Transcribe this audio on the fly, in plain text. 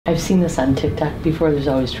I've seen this on TikTok before. There's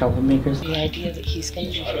always troublemakers. The idea that he's going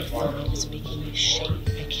to be here filming is making me shake.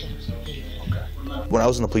 I can't believe it. When I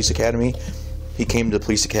was in the police academy, he came to the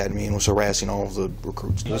police academy and was harassing all of the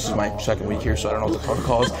recruits. This is my second week here, so I don't know what the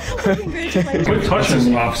protocol is. Quit touching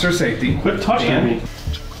me. Officer safety. Quit touching me.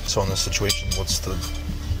 So in this situation,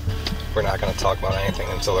 we're not going to talk about anything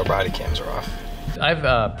until their body cams are off.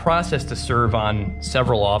 I've processed to serve on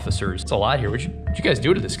several officers. It's a lot here. What'd you guys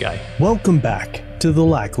do to this guy? Welcome back to the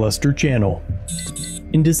LackLuster channel.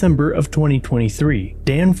 In December of 2023,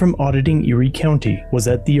 Dan from Auditing Erie County was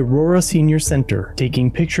at the Aurora Senior Center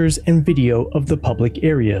taking pictures and video of the public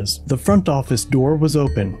areas. The front office door was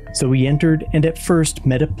open, so he entered and at first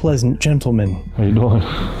met a pleasant gentleman. How you doing?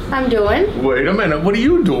 I'm doing. Wait a minute, what are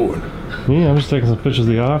you doing? Me? I'm just taking some pictures of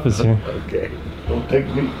the office here. Okay, don't take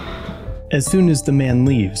me. As soon as the man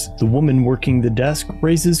leaves, the woman working the desk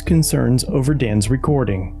raises concerns over Dan's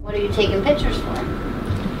recording. What are you taking pictures for?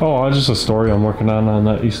 Oh, just a story I'm working on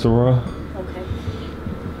that East Aurora. Okay.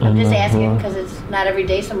 I'm just asking because it's not every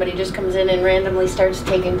day somebody just comes in and randomly starts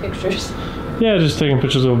taking pictures. Yeah, just taking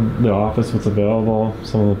pictures of the office, what's available,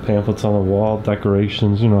 some of the pamphlets on the wall,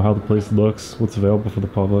 decorations, you know, how the place looks, what's available for the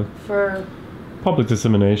public. For public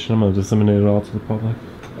dissemination. I'm going to disseminate it all to the public.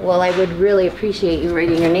 Well, I would really appreciate you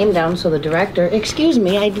writing your name down so the director, excuse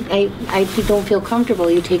me, I don't feel comfortable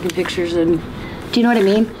you taking pictures and, do you know what I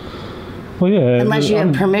mean? Well, yeah. Unless you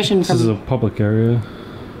have permission from... This is a public area.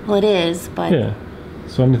 Well, it is, but... Yeah.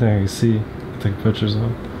 So anything I can see, take pictures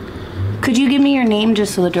of. Could you give me your name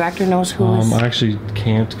just so the director knows who is... I actually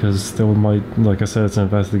can't because there might, like I said, it's an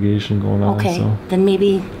investigation going on. Okay, so. then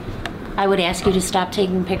maybe I would ask you to stop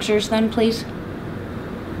taking pictures then, please.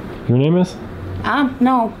 Your name is?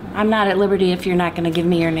 No, I'm not at liberty if you're not going to give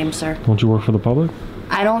me your name, sir. Don't you work for the public?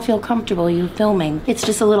 I don't feel comfortable you filming. It's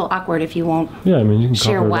just a little awkward if you won't Yeah, I mean, you can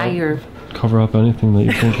share why you're... cover up anything that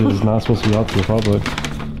you think is not supposed to be out to the public.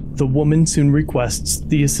 The woman soon requests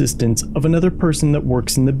the assistance of another person that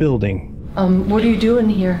works in the building. What are you doing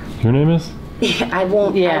here? Your name is? I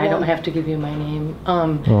won't. I don't have to give you my name.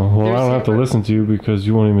 Oh, well, I don't have to listen to you because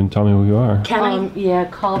you won't even tell me who you are. Can I? Yeah,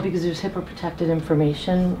 call because there's HIPAA protected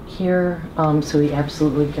information here, so we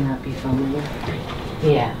absolutely cannot be filming.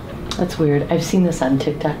 Yeah, that's weird. I've seen this on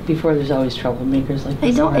TikTok before. There's always troublemakers like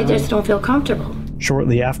this. I just don't feel comfortable.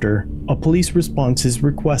 Shortly after, a police response is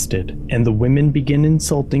requested, and the women begin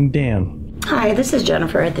insulting Dan. Hi, this is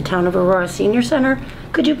Jennifer at the Town of Aurora Senior Center.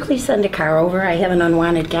 Could you please send a car over? I have an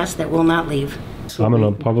unwanted guest that will not leave. I'm in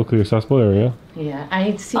a publicly accessible area. Yeah,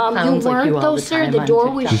 I see clowns like you all the time. Sir, the door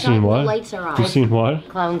was shut. You seen what? The lights are off. You seen what?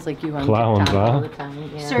 Clowns like you on Clowns, TikTok huh? all the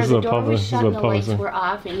time. Yeah. Sir, the door was shut and the lights were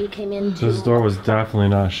off, and you came in to... This door was definitely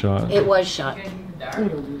not shut. It was shut. You're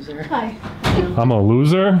a loser. Hi. I'm a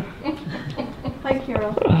loser? Hi,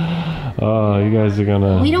 Carol. You guys are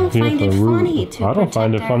gonna... We don't find it funny to I don't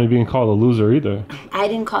find it funny being called a loser either. I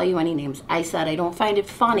didn't call you any names. I said I don't find it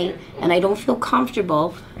funny, and I don't feel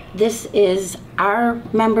comfortable. This is our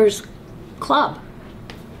members' club.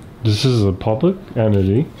 This is a public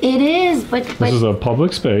entity. It is, but This is a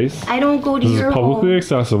public space. I don't go to This your is publicly home.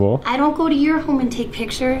 accessible. I don't go to your home and take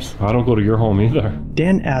pictures. I don't go to your home either.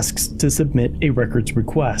 Dan asks to submit a records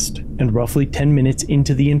request, and roughly 10 minutes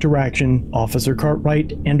into the interaction, Officer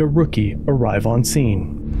Cartwright and a rookie arrive on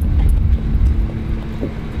scene.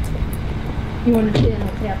 You understand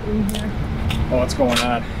what's happening here? Oh, what's going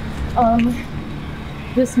on?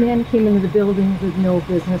 This man came into the building with no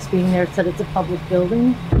business being there. It said it's a public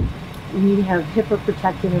building. We have HIPAA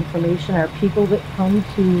protected information. Our people that come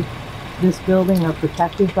to this building are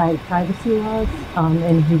protected by privacy laws,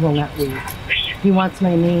 and he will not leave. He wants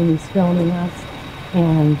my name, he's filming us,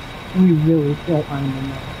 and we really don't want him to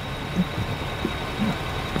know.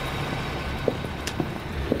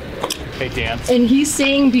 Hey, Dan. And he's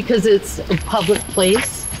saying because it's a public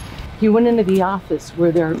place, he went into the office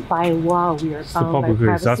where they're by law, we are bound by publicly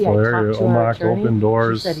privacy. accessible I area, talked to our unlocked, attorney. open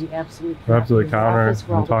doors. She said he absolutely Go up to the cannot counter leave office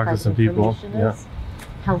where all and talk the to some private people. information Yeah. is.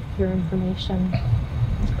 Healthcare information.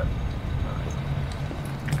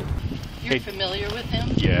 You're familiar with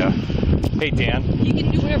him? Yeah. Hey, Dan. He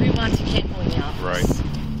can do whatever he wants, he can't go in the office.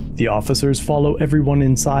 Right. The officers follow everyone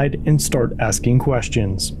inside and start asking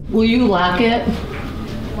questions. Will you lock it?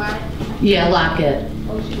 What? Yeah, lock it.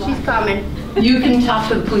 She's coming. You can talk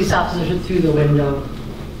to the police officer through the window.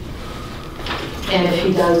 And if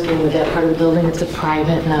he does go with that part of the building, it's a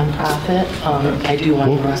private nonprofit. I do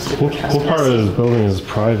want to arrest him. What part of this building is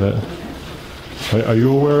private? Are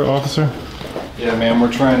you aware, officer? Yeah, ma'am,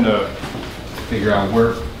 we're trying to figure out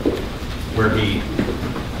where he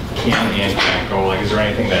can and can't go. Like, is there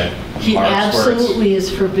anything that He absolutely is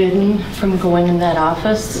forbidden from going in that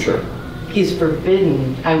office. Sure. he's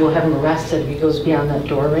forbidden. I will have him arrested if he goes beyond that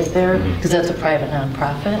door right there, because that's a private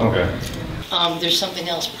nonprofit. Okay. There's something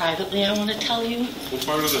else privately I want to tell you. What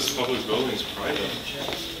part of this public building is private?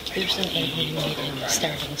 There's an alien meeting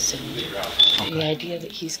starting soon. The idea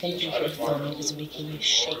that he's going to be here filming is making me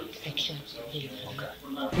shake. I can't believe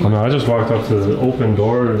it. I mean, I just walked up to the open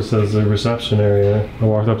door that says the reception area. I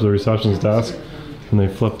walked up to the receptionist desk and they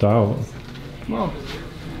flipped out. Well,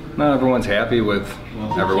 not everyone's happy with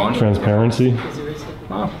everyone. Transparency.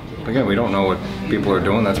 Well, again, we don't know what people are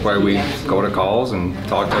doing. That's why we go to calls and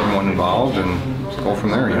talk to everyone involved and go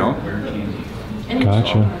from there, you know?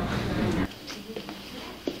 Gotcha.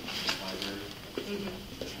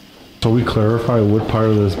 So we clarify what part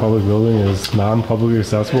of this public building is non-publicly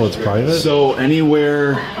accessible, it's private? So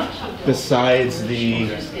anywhere besides the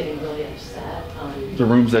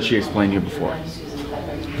rooms that she explained to you before.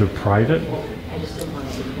 They're private?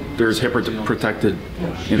 There's HIPAA protected Yeah,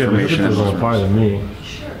 information. but it doesn't apply to me.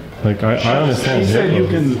 Like, I understand. He said HIPAA. you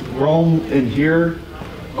can roam in here,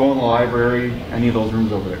 go in the library, any of those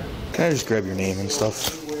rooms over there. Can I just grab your name and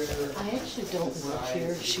stuff? I actually don't work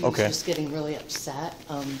here. She was Okay. just getting really upset.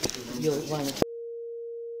 You'll want to.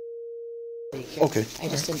 Okay. I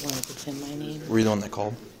just didn't want to give him my name. Were you the one that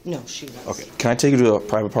called? No, she was. Okay. Can I take you to a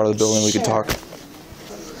private part of the building? We can Sure. talk.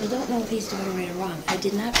 I don't know if he's doing it right or wrong. I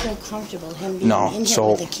did not feel comfortable him being No, in here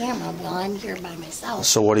so- with the camera while I'm here by myself.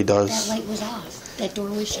 So what he That does? light was off. That door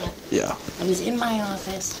was shut. Yeah. I was in my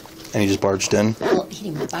office. And he just barged in. Well, he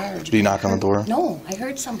didn't barge. Did he knock on the door? No, I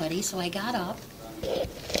heard somebody, so I got up.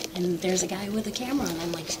 And there's a guy with a camera, and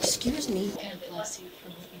I'm like, excuse me. God bless you for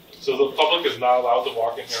what you do. So the public is not allowed to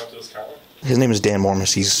walk in here up to this counter? His name is Dan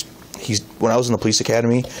Mormus. He's when I was in the police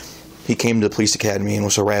academy, he came to the police academy and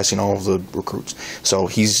was harassing all of the recruits. So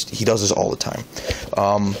he does this all the time.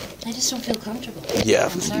 I just don't feel comfortable. Yeah.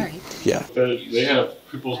 I'm sorry. Yeah. They have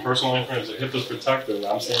people's personal information. HIPAA's protected, and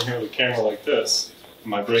I'm sitting here with a camera like this.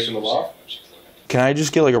 Am I breaking the law? Can I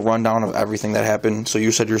just get like a rundown of everything that happened? So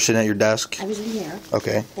you said you're sitting at your desk. I was in here.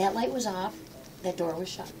 Okay. That light was off. That door was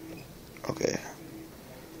shut. Okay.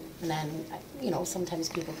 And then, you know, sometimes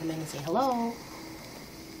people come in and say hello.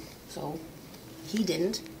 So he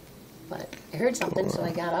didn't. But I heard something, so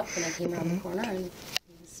I got up and I came around the corner and he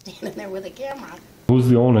was standing there with a camera. Who's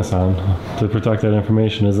the onus on to protect that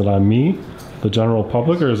information? Is it on me, the general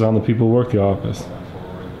public, or is it on the people who work the office?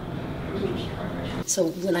 So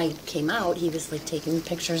when I came out, he was like taking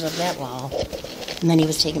pictures of that wall. And then he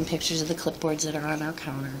was taking pictures of the clipboards that are on our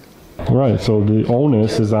counter. Right, so the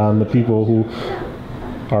onus is on the people who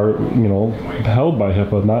are, you know, held by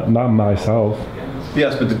HIPAA, not myself.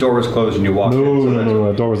 Yes, but the door was closed and you walked in. No,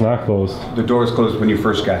 the door was not closed. The door was closed when you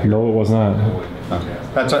first got here. No, it was not. Okay.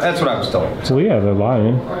 That's what I was told. So yeah, they're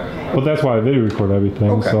lying. But that's why I video record everything,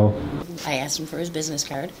 Okay. so. I asked him for his business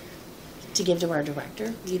card to give to our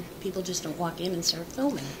director. People just don't walk in and start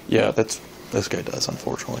filming. Yeah, this guy does,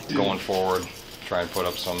 unfortunately. Going forward, try and put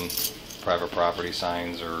up some private property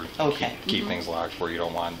signs or Okay. keep things locked where you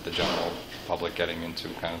don't want the general public getting into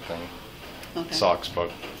kind of thing. Okay. Sucks,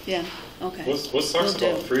 but Yeah, okay. What sucks Will do.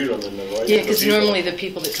 about freedom and the right? Yeah, because normally the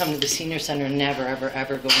people that come to the senior center never, ever,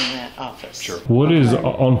 ever go in that office. Sure. What is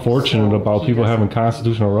unfortunate about people having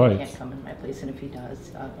constitutional He rights? can't come in my place, and if he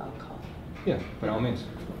does, I'll call. yeah, by all means.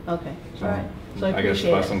 Okay, all right. So I I guess appreciate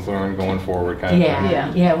it. lessons learned going forward kind of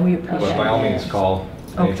thing. Yeah. we But appreciate by all it. means, call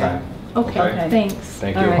anytime. Okay, thanks.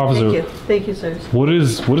 Thank All you. right, Officer- thank you. Thank you, sirs. What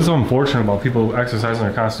is unfortunate about people exercising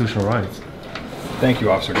their constitutional rights? Thank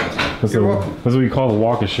you, Officer Johnson. That's what we call the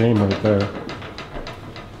walk of shame right there.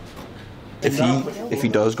 If he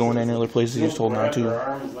does go in any other places he's told not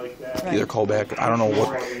to, either call back. I don't know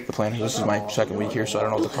what the plan is. This is my second week here, so I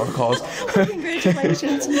don't know what the protocol is.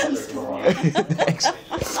 Congratulations. Thanks.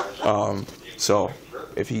 So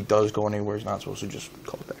if he does go anywhere he's not supposed to, just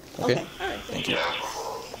call back. Okay? All right. Thank you.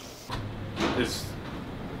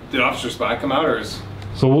 Did Officer Spot come out, or is?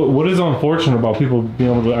 So what is unfortunate about people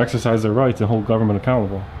being able to exercise their rights and hold government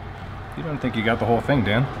accountable? You don't think you got the whole thing,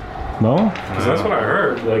 Dan? No? Because that's what I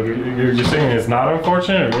heard. Like you're saying it's not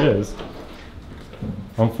unfortunate, or it is?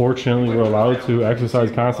 Unfortunately, we're allowed to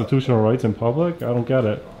exercise constitutional rights in public? I don't get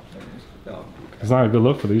it. It's not a good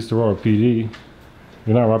look for the East Aurora PD.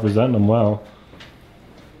 You're not representing them well.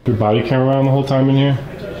 Your body camera on the whole time in here?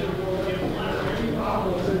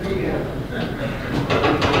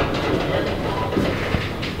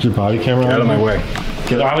 Is your body camera Get out of my way.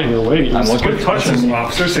 Get out of your way. I'm looking. Quit touching me.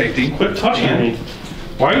 Officer safety. Quit touching me.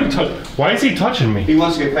 Why is he touching me? He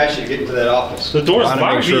wants to get past you to get into that office. The door's Wanna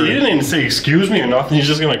make locked. sure- He didn't even say excuse me or nothing. He's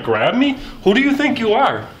just gonna grab me? Who do you think you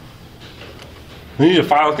are? You need to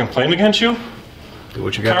file a complaint against you? Do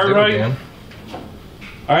what you got to do, Cartwright? Dan.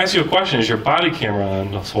 I asked you a question. Is your body camera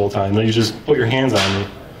on this whole time? Then you just put your hands on me.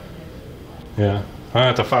 Yeah. I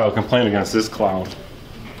have to file a complaint against this clown.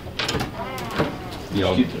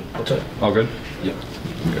 Yo. All good? Yeah.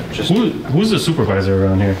 Okay. Who's the supervisor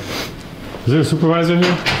around here? Is there a supervisor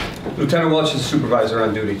here? Lieutenant Welch is the supervisor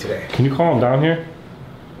on duty today. Can you call him down here?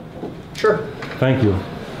 Sure. Thank you.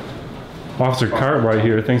 Officer Cartwright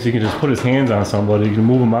here thinks he can just put his hands on somebody, he can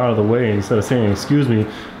move him out of the way instead of saying, excuse me,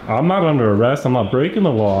 I'm not under arrest, I'm not breaking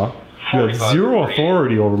the law. You have zero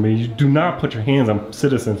authority over me. You do not put your hands on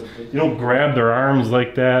citizens. You don't grab their arms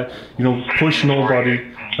like that. You don't push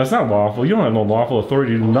nobody. That's not lawful. You don't have no lawful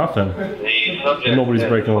authority to do nothing. And nobody's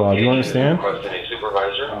breaking the law. Do you understand?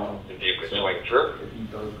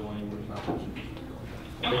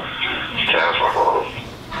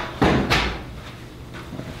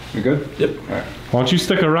 You good? Yep. All right. Why don't you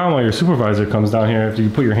stick around while your supervisor comes down here after you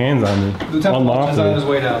put your hands on me? Lieutenant Welch is on his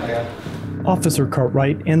way down, Dan. Officer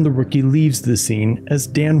Cartwright and the rookie leaves the scene as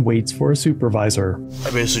Dan waits for a supervisor.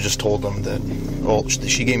 I basically just told them that, well,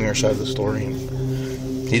 she gave me her side of the story,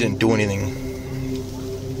 and he didn't do anything.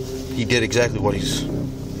 He did exactly what he's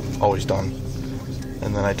always done.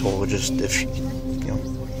 And then I told her just if,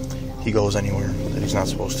 he goes anywhere that he's not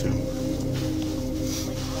supposed to,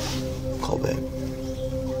 call back.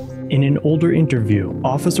 In an older interview,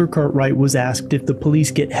 Officer Cartwright was asked if the police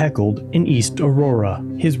get heckled in East Aurora.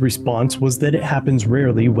 His response was that it happens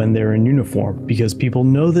rarely when they're in uniform, because people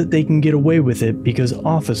know that they can get away with it because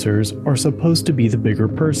officers are supposed to be the bigger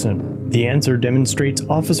person. The answer demonstrates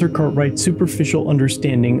Officer Cartwright's superficial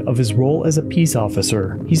understanding of his role as a peace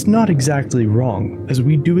officer. He's not exactly wrong, as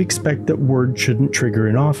we do expect that words shouldn't trigger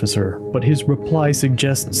an officer, but his reply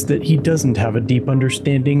suggests that he doesn't have a deep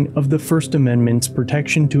understanding of the First Amendment's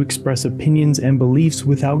protection to express opinions and beliefs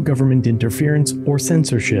without government interference or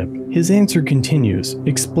censorship. His answer continues,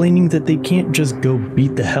 explaining that they can't just go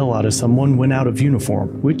beat the hell out of someone when out of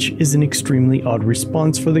uniform, which is an extremely odd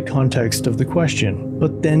response for the context of the question.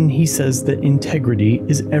 But then he says that integrity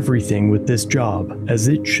is everything with this job, as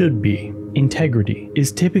it should be. Integrity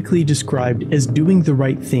is typically described as doing the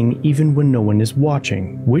right thing even when no one is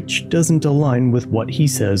watching, which doesn't align with what he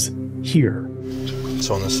says here.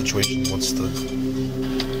 So in this situation,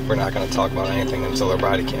 we're not going to talk about anything until their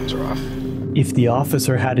body cams are off. If the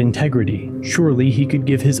officer had integrity, surely he could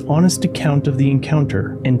give his honest account of the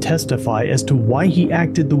encounter and testify as to why he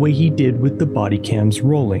acted the way he did with the body cams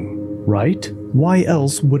rolling, right? Why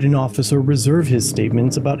else would an officer reserve his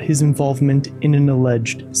statements about his involvement in an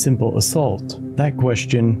alleged simple assault? That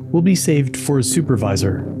question will be saved for his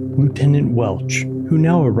supervisor, Lieutenant Welch, who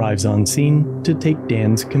now arrives on scene to take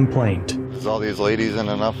Dan's complaint. Is all these ladies in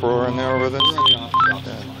an uproar in there over this?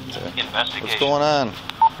 What's going on?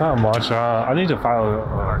 Not much. I need to file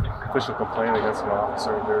an official complaint against an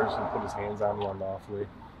officer of theirs who put his hands on me unlawfully.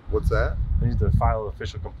 What's that? I need to file an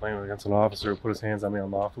official complaint against an officer who put his hands on me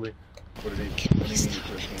unlawfully. What did he mean? He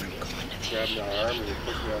grabbed my arm and he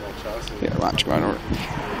pushed me on my chest. Yeah, watch, come on over.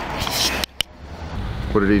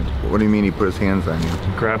 What do you mean he put his hands on you?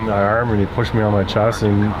 He grabbed my arm and he pushed me on my chest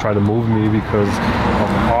and tried to move me because of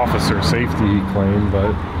officer safety, he claimed,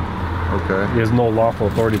 but okay. He has no lawful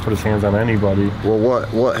authority to put his hands on anybody. Well,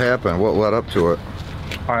 what happened? What led up to it?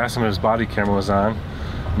 I asked him if his body camera was on,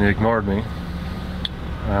 and he ignored me.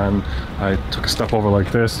 And I took a step over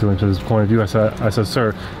like this to his point of view. I said,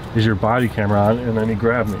 sir, is your body camera on? And then he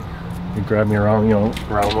grabbed me. He grabbed me around,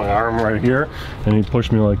 around my arm right here, and he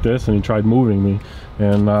pushed me like this, and he tried moving me.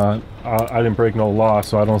 And I didn't break no law,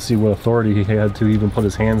 so I don't see what authority he had to even put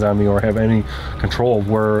his hands on me or have any control of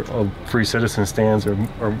where a free citizen stands or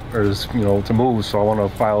is, to move. So I want to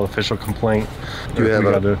file an official complaint. Do you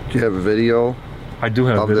have a video? I do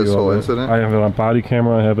have video this whole incident? I have it on body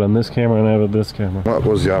camera, I have it on this camera, and I have it on this camera. What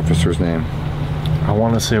was the officer's name? I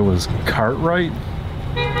want to say it was Cartwright.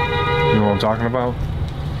 You know what I'm talking about?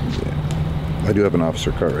 Yeah. I do have an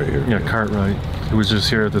officer Cartwright here. Yeah, Cartwright. He was just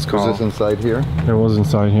here at this call. Was this inside here? It was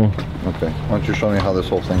inside here. Okay. Why don't you show me how this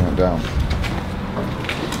whole thing went down?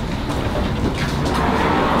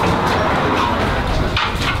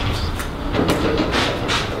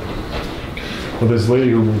 Well, this lady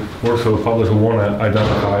who works for the public who won't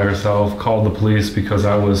identify herself called the police because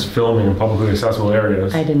I was filming in publicly accessible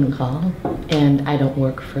areas. I didn't call, and I don't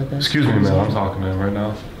work for this. Excuse me, ma'am. I'm talking to him right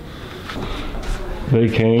now. They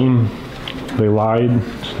came. They lied.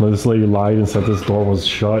 This lady lied and said this door was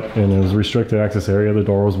shut and it was restricted access area. The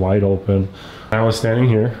door was wide open. I was standing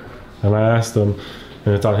here and I asked him,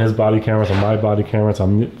 and it's on his body camera, it's on my body camera, it's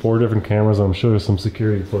on 4 different cameras. I'm sure there's some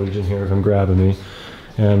security footage in here of him grabbing me.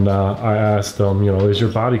 And I asked him, you know, is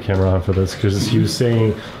your body camera on for this? Because he was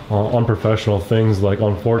saying unprofessional things like,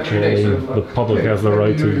 unfortunately, the public has the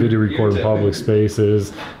right to video record in public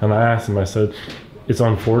spaces. And I asked him, I said, it's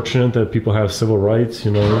unfortunate that people have civil rights,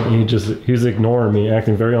 you know. And he's ignoring me,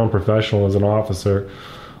 acting very unprofessional as an officer,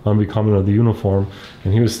 unbecoming of the uniform.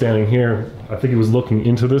 And he was standing here, I think he was looking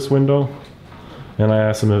into this window. And I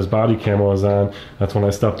asked him if his body camera was on. That's when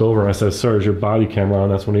I stepped over and I said, sir, is your body camera on?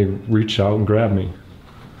 That's when he reached out and grabbed me.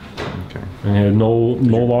 Okay. And he had no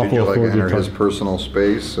lawful Did you like authority. enter his personal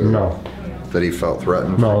space? Or No. That he felt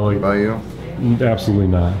threatened by you? Absolutely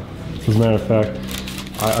not. As a matter of fact,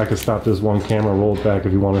 I could stop this one camera, roll it back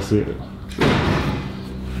if you want to see it.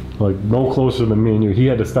 Like, no closer than me and you. He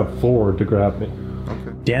had to step forward to grab me.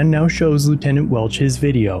 Dan now shows Lieutenant Welch his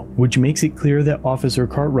video, which makes it clear that Officer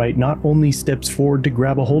Cartwright not only steps forward to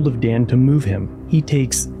grab a hold of Dan to move him, he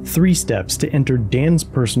takes 3 steps to enter Dan's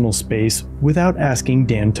personal space without asking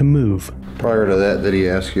Dan to move. Prior to that, did he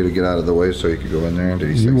ask you to get out of the way so you could go in there?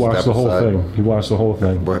 Did he say, watched step the whole aside? thing. He watched the whole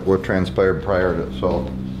thing. What transpired prior to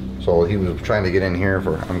so he was trying to get in here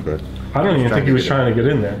for? I'm good. I don't even think he was trying to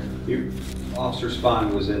get in there. Officer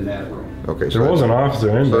Spahn was in that room. Okay, There was an officer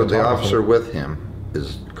in there. So the officer with him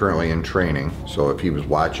is currently in training. So if he was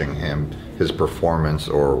watching his performance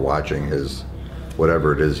or watching his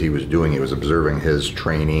whatever it is he was doing, he was observing his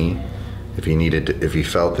trainee. If he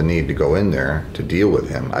felt the need to go in there to deal with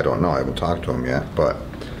him, I don't know. I haven't talked to him yet, but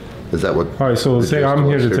is that what? All right, so say I'm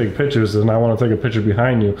here to take pictures and I want to take a picture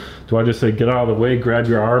behind you. Do I just say, get out of the way, grab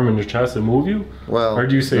your arm and your chest and move you? Well, or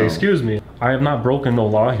do you say, no. excuse me, I have not broken no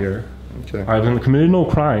law here. Okay. I have committed no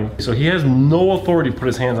crime. So he has no authority to put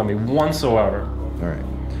his hands on me whatsoever. All right.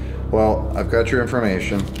 Well, I've got your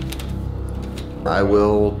information. I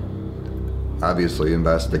will obviously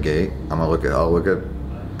investigate. I'll look at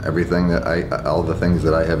everything all the things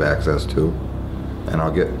that I have access to, and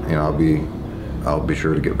I'll be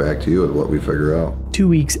sure to get back to you with what we figure out. 2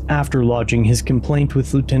 weeks after lodging his complaint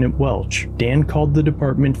with Lieutenant Welch, Dan called the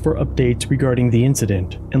department for updates regarding the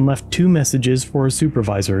incident and left 2 messages for his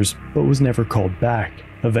supervisors, but was never called back.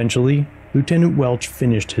 Eventually, Lieutenant Welch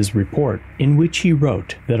finished his report, in which he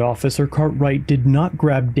wrote that Officer Cartwright did not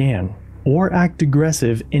grab Dan or act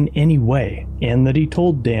aggressive in any way, and that he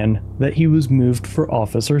told Dan that he was moved for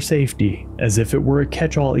officer safety, as if it were a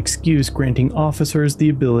catch-all excuse granting officers the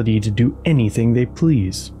ability to do anything they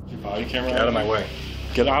please. Body camera out of my way.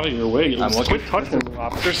 Get out of your way. Quit touching me.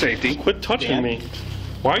 Officer safety. Quit touching me.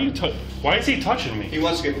 Why is he touching me? He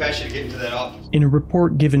wants to get past you to get into that office. In a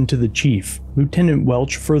report given to the chief, Lieutenant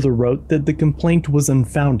Welch further wrote that the complaint was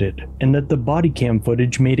unfounded, and that the body cam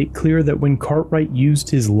footage made it clear that when Cartwright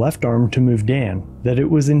used his left arm to move Dan, that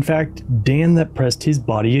it was in fact Dan that pressed his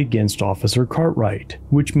body against Officer Cartwright,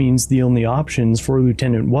 which means the only options for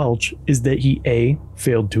Lieutenant Welch is that he A.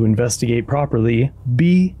 failed to investigate properly,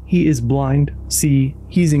 B. he is blind, C.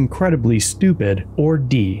 he's incredibly stupid, or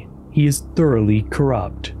D. he is thoroughly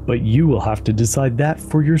corrupt. But you will have to decide that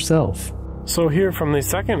for yourself. So here from the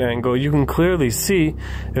second angle, you can clearly see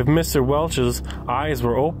if Mr. Welch's eyes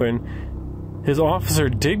were open, his officer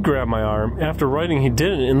did grab my arm after writing he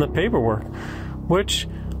didn't in the paperwork, which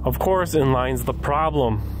of course inlines the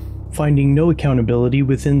problem. Finding no accountability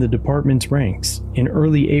within the department's ranks, in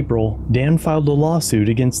early April, Dan filed a lawsuit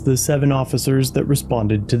against the 7 officers that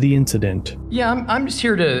responded to the incident. Yeah, I'm just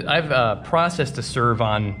here I've process to serve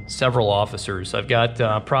on several officers. I've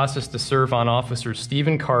got process to serve on officers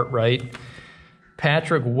Stephen Cartwright,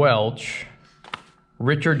 Patrick Welch,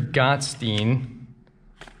 Richard Gottstein,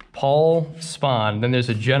 Paul Spahn. Then there's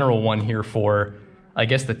a general one here for, I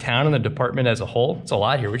guess, the town and the department as a whole. It's a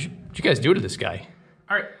lot here. What'd you guys do to this guy?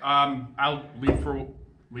 All right, I'll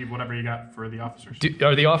leave whatever you got for the officers.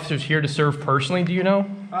 Are the officers here to serve personally, do you know?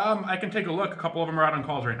 I can take a look. A couple of them are out on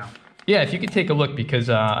calls right now. Yeah, if you could take a look, because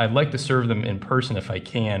I'd like to serve them in person if I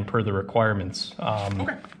can, per the requirements.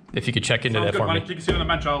 Okay. If you could check into Sounds that good, for buddy. me. You can sit on the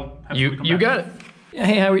bench. I'll have You got it. Yeah,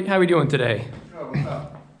 hey, how we doing today? Oh, what's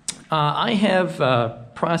up? I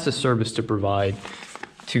have process service to provide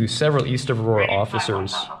to several East of Aurora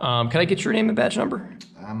officers. Can I get your name and badge number?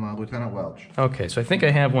 I'm Lieutenant Welch. Okay, so I think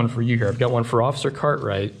I have one for you here. I've got one for Officer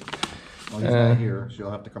Cartwright. Well, he's not here, so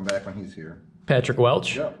you'll have to come back when he's here. Patrick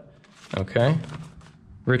Welch? Yep. Okay.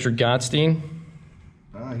 Richard Gottstein?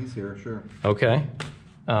 He's here, sure. Okay.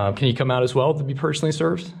 Can he come out as well to be personally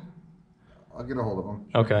served? I'll get a hold of him.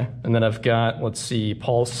 Okay. And then I've got, let's see,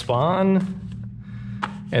 Paul Spahn.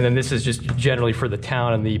 And then this is just generally for the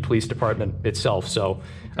town and the police department itself. So,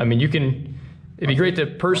 I mean, it'd be great to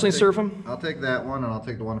personally serve him. I'll take that one, and I'll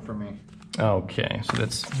take the one for me. Okay, so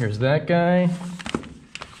here's that guy.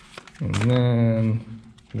 And then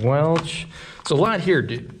Welch. It's a lot here.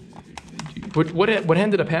 What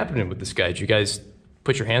ended up happening with this guy? Did you guys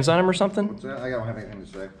put your hands on him or something? What's that? I don't have anything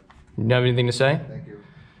to say. You don't have anything to say? Thank you.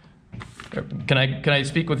 Can I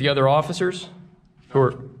speak with the other officers? Who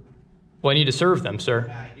are? Well, I need to serve them, sir.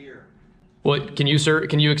 Not here. Well, can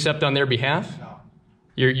you accept on their behalf? No.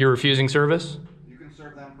 You're refusing service? You can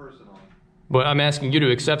serve them personally. Well, I'm asking you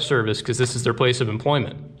to accept service because this is their place of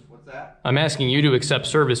employment. What's that? I'm asking you to accept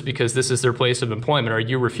service because this is their place of employment. Are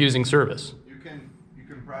you refusing service? You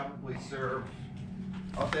can probably serve.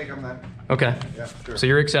 I'll take them then. Okay. Yeah, sure. So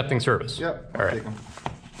you're accepting service? Yep. All right. Take them.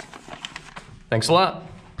 Thanks a lot.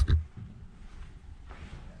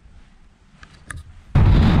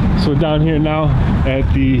 So we're down here now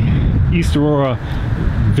at the East Aurora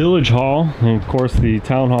Village Hall, and of course the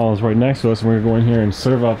town hall is right next to us, and we're going to go in here and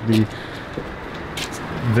serve up the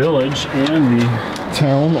village and the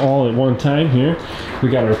town all at one time here. We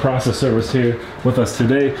got our process service here with us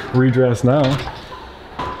today, redressed now.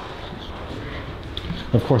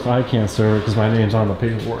 Of course I can't serve it because my name's on the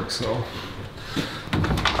paperwork, so.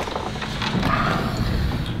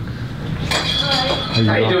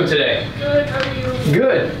 How you doing today? Good, how are you?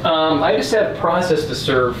 Good. I just have process to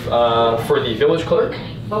serve for the village clerk.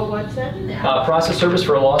 Oh, what's that? Process service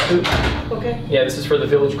for a lawsuit. Okay. Yeah, this is for the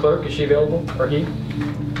village clerk. Is she available? Or he?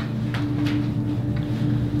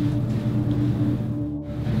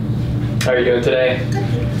 How are you doing today?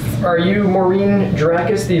 Are you Maureen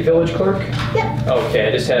Drakis, the village clerk? Yep. Okay,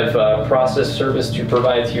 I just have process service to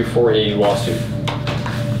provide to you for a lawsuit.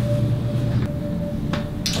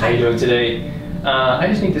 How are you doing today? I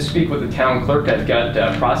just need to speak with the town clerk. I've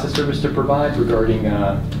got process service to provide regarding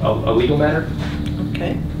a legal matter.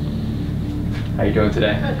 Okay. How are you doing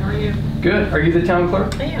today? Good, how are you? Good. Are you the town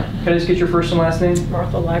clerk? I am. Can I just get your first and last name?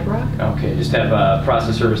 Martha Librock. Okay, just have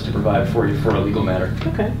process service to provide for you for a legal matter.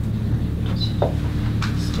 Okay.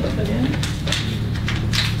 Stamp it in.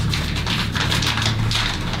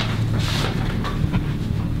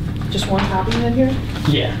 Just one copy in here?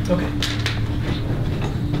 Yeah. Okay.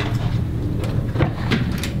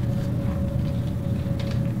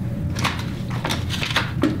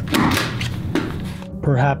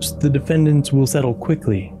 Perhaps the defendants will settle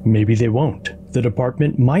quickly, maybe they won't. The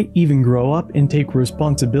department might even grow up and take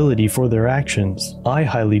responsibility for their actions. I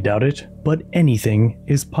highly doubt it, but anything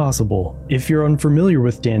is possible. If you're unfamiliar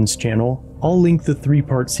with Dan's channel, I'll link the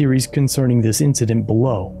 3-part series concerning this incident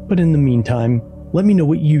below. But in the meantime, let me know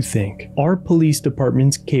what you think. Are police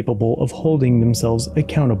departments capable of holding themselves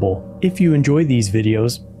accountable? If you enjoy these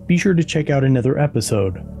videos, be sure to check out another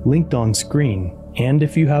episode, linked on screen. And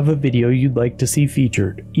if you have a video you'd like to see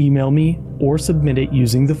featured, email me or submit it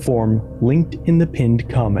using the form linked in the pinned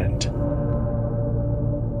comment.